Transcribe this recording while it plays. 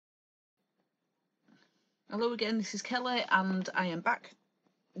Hello again, this is Kelly and I am back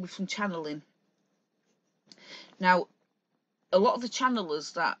with some channeling. Now, a lot of the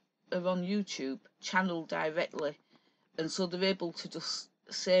channelers that are on YouTube channel directly, and so they're able to just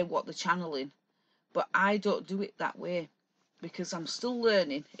say what they're channeling, but I don't do it that way because I'm still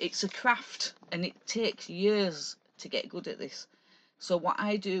learning. It's a craft and it takes years to get good at this. So what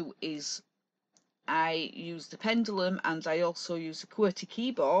I do is I use the pendulum and I also use a QWERTY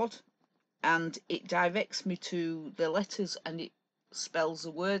keyboard, and it directs me to the letters and it spells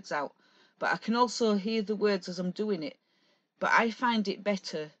the words out. But I can also hear the words as I'm doing it. But I find it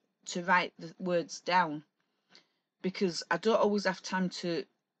better to write the words down because I don't always have time to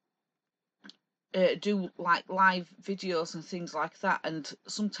do like live videos and things like that. And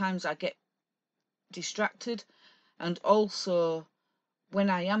sometimes I get distracted. And also,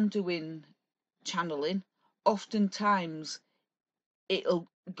 when I am doing channeling, oftentimes it'll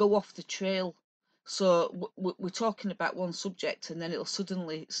go off the trail. So we're talking about one subject and then it'll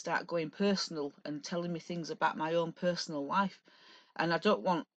suddenly start going personal and telling me things about my own personal life. And I don't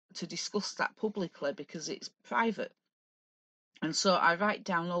want to discuss that publicly because it's private. And so I write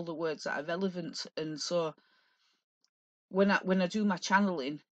down all the words that are relevant. And so when I do my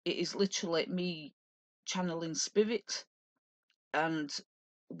channeling, it is literally me channeling spirit. And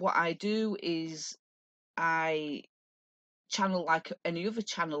what I do is I channel like any other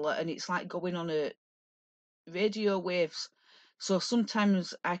channeler, and it's like going on a radio waves. So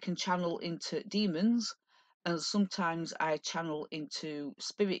sometimes I can channel into demons, and sometimes I channel into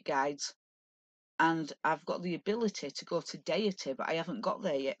spirit guides, and I've got the ability to go to deity, but I haven't got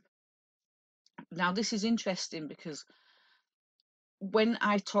there yet. Now, this is interesting because when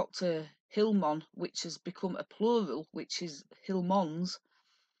I talk to Hillmon, which has become a plural, which is Hillmons,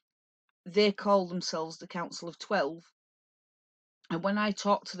 they call themselves the Council of 12. And when I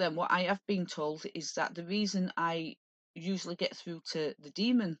talk to them, what I have been told is that the reason I usually get through to the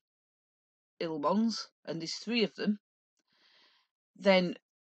demon Hillmons, and there's 3 of them, then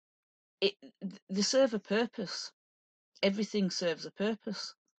they serve a purpose. Everything serves a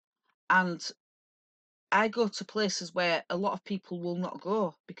purpose. And I go to places where a lot of people will not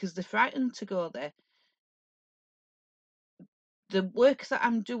go because they're frightened to go there. The work that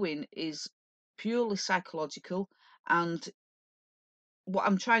I'm doing is purely psychological, and what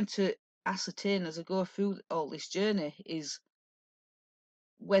I'm trying to ascertain as I go through all this journey is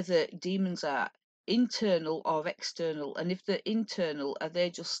whether demons are internal or external, and if they're internal, are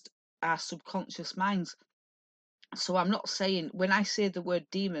they just our subconscious minds? So I'm not saying, when I say the word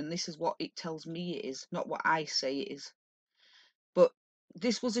demon, this is what it tells me it is, not what I say it is. But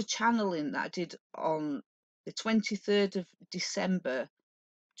this was a channeling that I did on the 23rd of December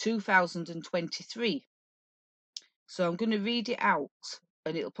 2023. So I'm going to read it out,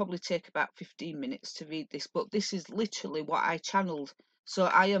 and it'll probably take about 15 minutes to read this, but this is literally what I channeled. So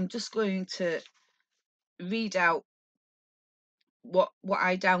I am just going to read out what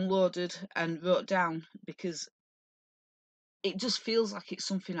I downloaded and wrote down, because it just feels like it's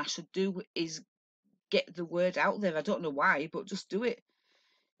something I should do, is get the word out there. I don't know why, but just do it.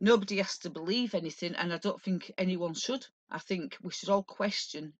 Nobody has to believe anything, and I don't think anyone should. I think we should all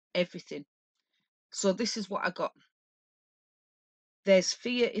question everything. So this is what I got. There's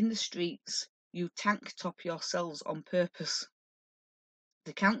fear in the streets. You tank top yourselves on purpose.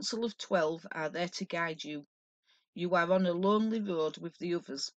 The Council of 12 are there to guide you. You are on a lonely road with the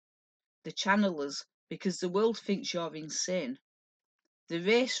others, the channelers, because the world thinks you're insane. The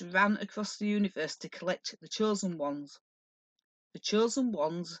race ran across the universe to collect the chosen ones. The chosen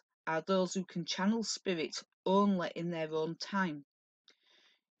ones are those who can channel spirit only in their own time.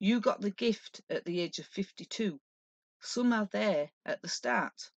 You got the gift at the age of 52. Some are there at the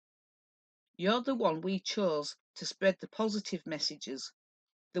start. You're the one we chose to spread the positive messages,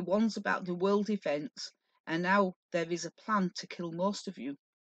 the ones about the world events, and now there is a plan to kill most of you.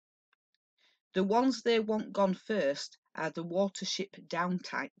 The ones they want gone first are the watership down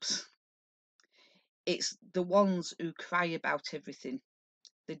types. It's the ones who cry about everything,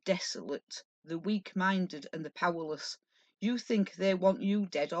 the desolate, the weak-minded and the powerless. You think they want you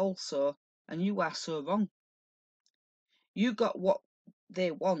dead also, and you are so wrong. You got what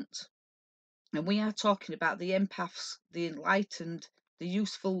they want, and we are talking about the empaths, the enlightened, the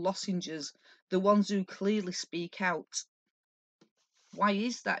useful lozenges, the ones who clearly speak out. Why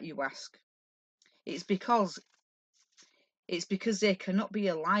is that, you ask? It's because they cannot be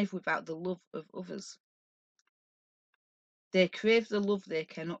alive without the love of others. They crave the love they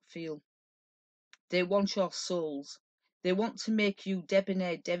cannot feel. They want your souls. They want to make you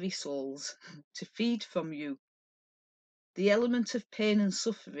debonair derry souls, to feed from you. The element of pain and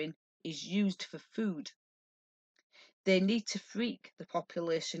suffering is used for food. They need to freak the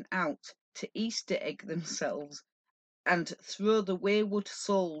population out, to Easter egg themselves, and throw the wayward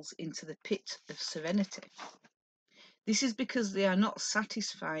souls into the pit of serenity. This is because they are not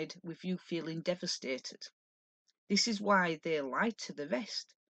satisfied with you feeling devastated. This is why they lie to the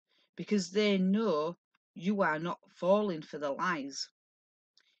rest, because they know you are not falling for the lies.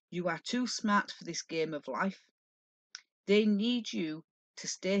 You are too smart for this game of life. They need you to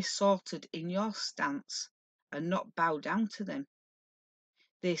stay sorted in your stance and not bow down to them.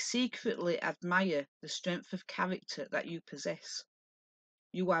 They secretly admire the strength of character that you possess.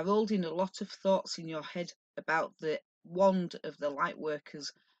 You are holding a lot of thoughts in your head about the wand of the light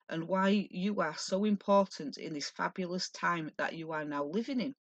workers and why you are so important in this fabulous time that you are now living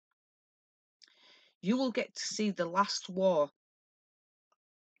in. You will get to see the last war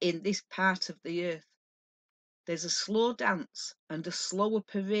in this part of the earth. There's a slow dance and a slower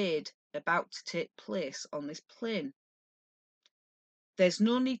parade about to take place on this plane. There's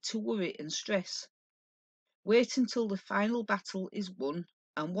no need to worry and stress. Wait until the final battle is won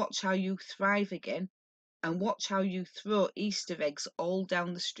and watch how you thrive again, and watch how you throw Easter eggs all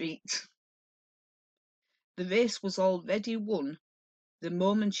down the street. The race was already won the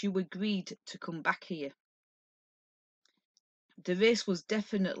moment you agreed to come back here. The race was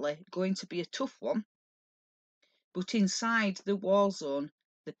definitely going to be a tough one, but inside the war zone,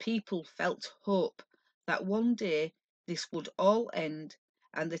 the people felt hope that one day this would all end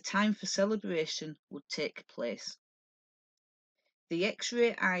and the time for celebration would take place. The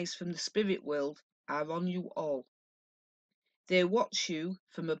X-ray eyes from the spirit world are on you all. They watch you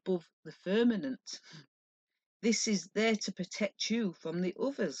from above the firmament. This is there to protect you from the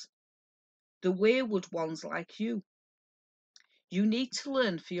others, the wayward ones like you. You need to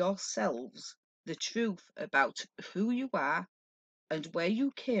learn for yourselves the truth about who you are and where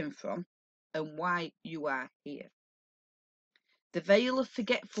you came from and why you are here. The veil of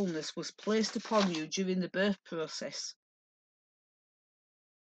forgetfulness was placed upon you during the birth process.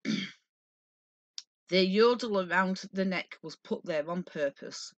 Their yodel around the neck was put there on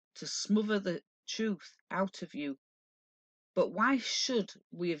purpose to smother the truth out of you. But why should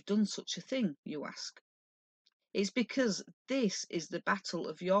we have done such a thing, you ask? It's because this is the battle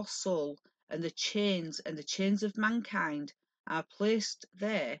of your soul, and the chains of mankind are placed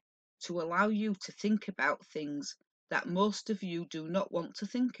there to allow you to think about things that most of you do not want to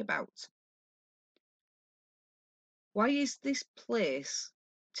think about. Why is this place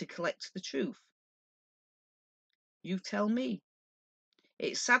to collect the truth? You tell me.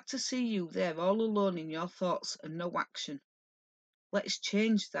 It's sad to see you there all alone in your thoughts and no action. Let's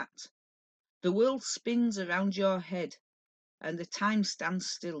change that. The world spins around your head and the time stands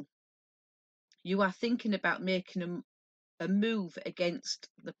still. You are thinking about making a move against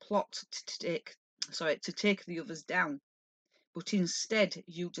the plot to take the others down, but instead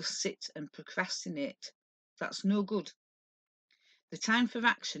you just sit and procrastinate. That's no good. The time for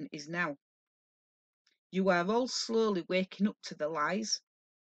action is now. You are all slowly waking up to the lies,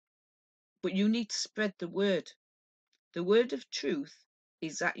 but you need to spread the word. The word of truth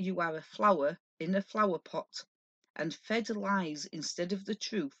is that you are a flower in a flower pot and fed lies instead of the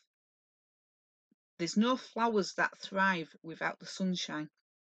truth. There's no flowers that thrive without the sunshine.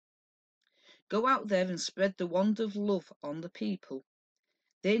 Go out there and spread the wand of love on the people.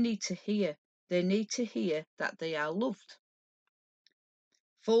 They need to hear that they are loved.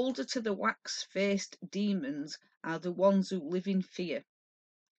 Folder to the wax-faced demons are the ones who live in fear,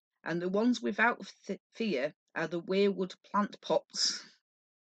 and the ones without fear are the wayward plant pots.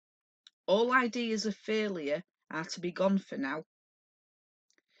 All ideas of failure are to be gone for now.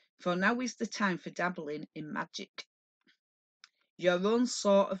 For now is the time for dabbling in magic. Your own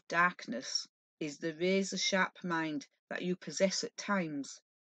sort of darkness is the razor-sharp mind that you possess at times.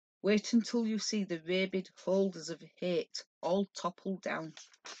 Wait until you see the rabid holders of hate all topple down.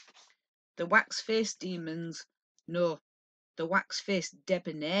 The wax-faced demons, no, the wax-faced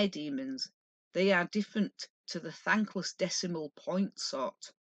debonair demons, they are different to the thankless decimal point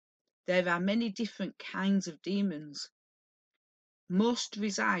sort. There are many different kinds of demons. Most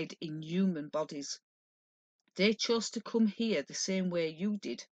reside in human bodies. They chose to come here the same way you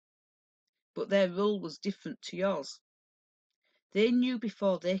did, but their role was different to yours. They knew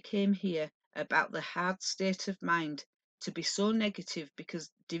before they came here about the hard state of mind to be so negative because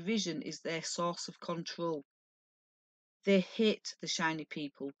division is their source of control. They hate the shiny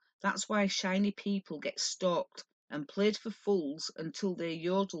people. That's why shiny people get stalked and played for fools until they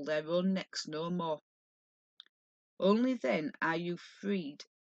yodel their own necks no more. Only then are you freed.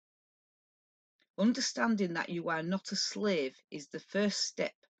 Understanding that you are not a slave is the first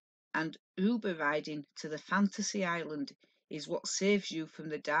step and Uber riding to the fantasy island is what saves you from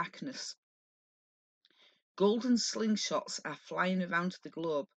the darkness. Golden slingshots are flying around the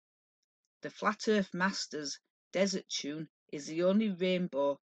globe. The Flat Earth Masters desert tune is the only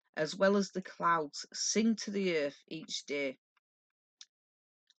rainbow, as well as the clouds sing to the earth each day.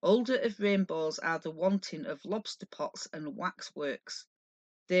 Older of rainbows are the wanting of lobster pots and waxworks.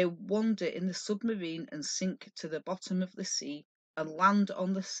 They wander in the submarine and sink to the bottom of the sea and land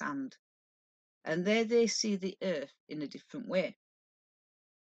on the sand. And there they see the earth in a different way.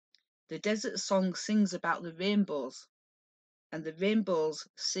 The desert song sings about the rainbows, and the rainbows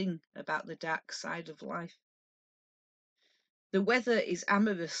sing about the dark side of life. The weather is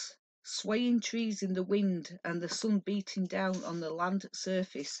amorous, swaying trees in the wind and the sun beating down on the land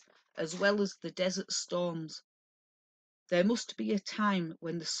surface, as well as the desert storms. There must be a time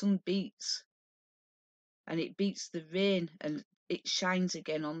when the sun beats, and it beats the rain and it shines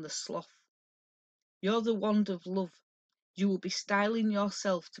again on the slough. You're the wand of love. You will be styling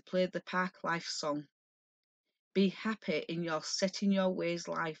yourself to play the park life song. Be happy in your setting your ways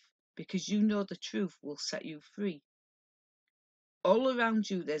life, because you know the truth will set you free. All around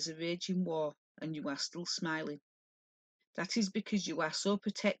you there's a raging war, and you are still smiling. That is because you are so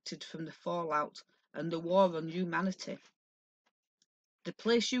protected from the fallout and the war on humanity. The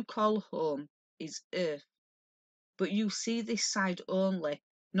place you call home is Earth, but you see this side only,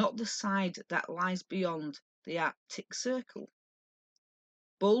 not the side that lies beyond the Arctic Circle.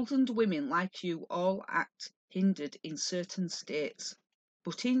 Boldened women like you all act hindered in certain states,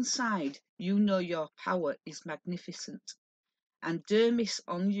 but inside you know your power is magnificent, and dermis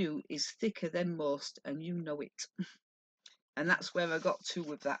on you is thicker than most, and you know it. And that's where I got to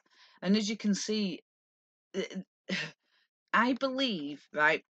with that. And as you can see, I believe,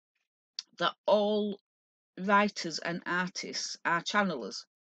 right, that all writers and artists are channelers,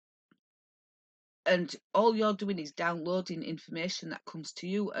 and all you're doing is downloading information that comes to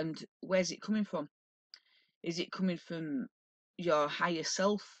you. And where's it coming from? Is it coming from your higher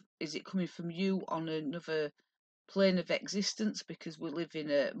self? Is it coming from you on another plane of existence, because we live in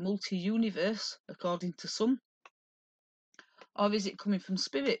a multi-universe according to some? Or is it coming from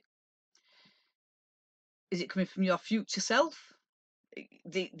spirit? Is it coming from your future self?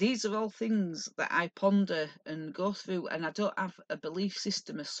 These are all things that I ponder and go through, and I don't have a belief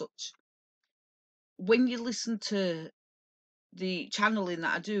system as such. When you listen to the channeling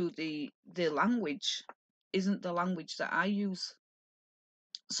that I do, the language isn't the language that I use.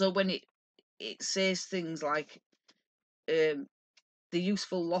 So when it says things like the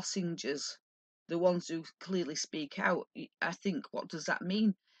useful lozenges, the ones who clearly speak out, I think, what does that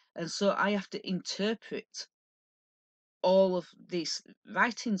mean? And so I have to interpret all of these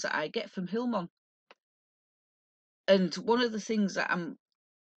writings that I get from Hillmon. And one of the things that I'm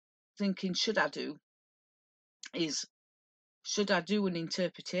thinking, should I do an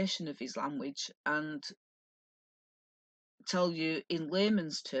interpretation of his language and tell you in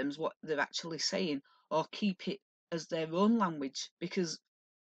layman's terms what they're actually saying, or keep it as their own language? Because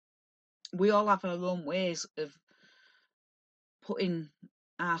we all have our own ways of putting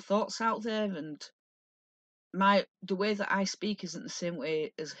our thoughts out there, and the way that I speak isn't the same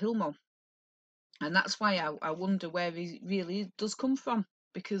way as Hillmon. And that's why I wonder where he really does come from,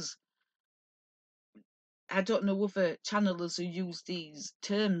 because I don't know other channelers who use these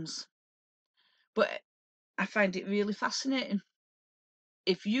terms, but I find it really fascinating.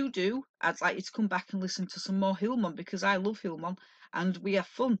 If you do, I'd like you to come back and listen to some more Hillmon, because I love Hillmon and we have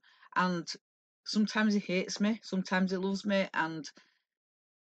fun. And sometimes he hates me, sometimes he loves me, and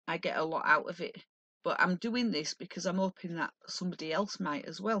I get a lot out of it. But I'm doing this because I'm hoping that somebody else might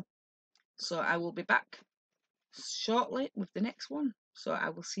as well. So I will be back shortly with the next one. So I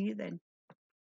will see you then.